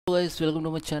Guys, welcome to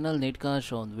my channel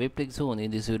Netcash on Webtech Zone.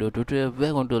 In this video tutorial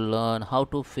we're going to learn how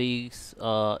to fix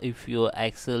if your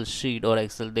Excel sheet or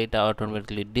Excel data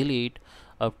automatically delete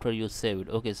after you save it.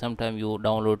 Okay, sometimes you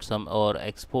download some or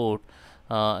export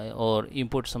or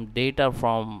import some data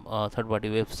from third-party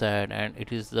website, and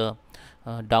it is the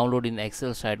download in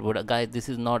Excel site. But guys, this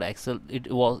is not Excel.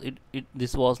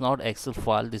 This was not Excel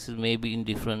file. This is maybe in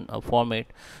different format.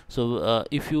 So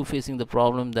if you facing the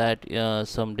problem that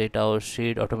some data or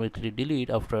sheet automatically delete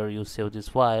after you save this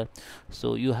file,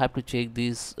 so you have to check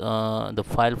this the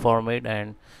file format,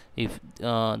 and if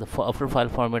after file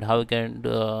format, how you can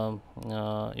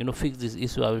fix this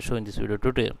issue, I will show in this video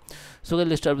tutorial. So guys,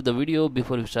 let's start with the video.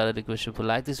 Before we start, I request you to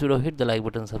like this video, hit the like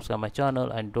button, subscribe my channel,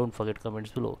 and don't forget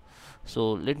comments below.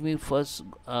 So let me first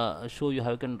show you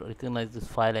how you can recognize this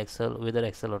file Excel, whether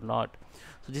Excel or not.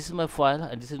 So this is my file,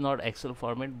 and this is not Excel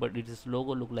format, but it is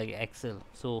logo look like Excel.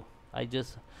 So I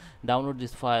just download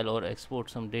this file or export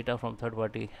some data from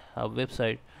third-party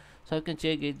website. So I can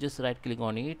check it. Just right click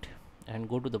on it and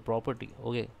go to the property.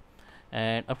 Okay,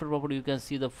 and after property you can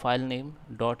see the file name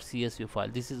 .csv file.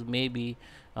 This is maybe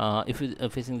if you are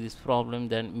facing this problem,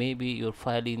 then maybe your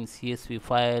file in CSV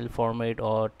file format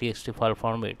or txt file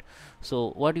format. So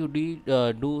what you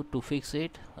do to fix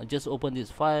it, just open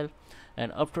this file,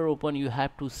 and after open you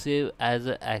have to save as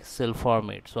a Excel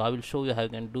format. So I will show you how you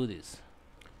can do this.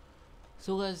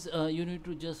 So guys, you need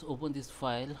to just open this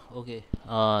file. Okay,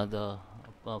 the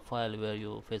file where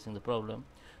you're facing the problem.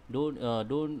 Don't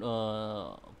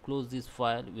close this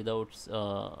file without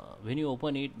when you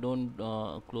open it, don't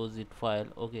close it file.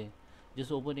 Okay,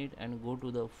 just open it and go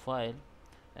to the file,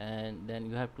 and then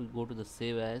you have to go to the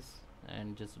save as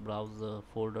and just browse the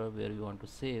folder where you want to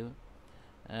save.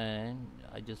 And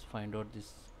I just find out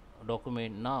this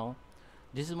document. Now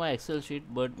this is my Excel sheet,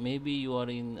 but maybe you are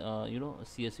in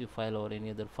CSV file or any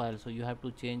other file, so you have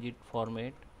to change it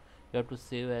format. You have to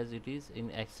save as it is in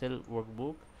Excel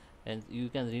workbook, and you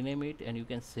can rename it and you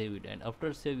can save it. And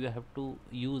after save, you have to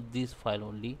use this file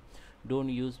only. Don't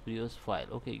use previous file.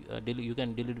 Okay, you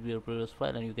can delete your previous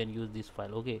file and you can use this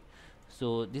file. Okay,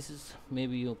 so this is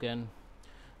maybe you can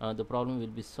the problem will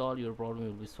be solved, your problem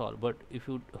will be solved. But if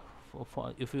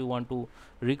you want to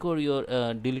record your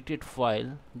deleted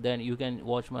file, then you can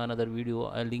watch my another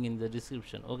video, link in the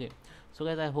description. Okay, so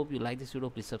guys, I hope you like this video.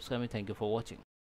 Please subscribe me. Thank you for watching.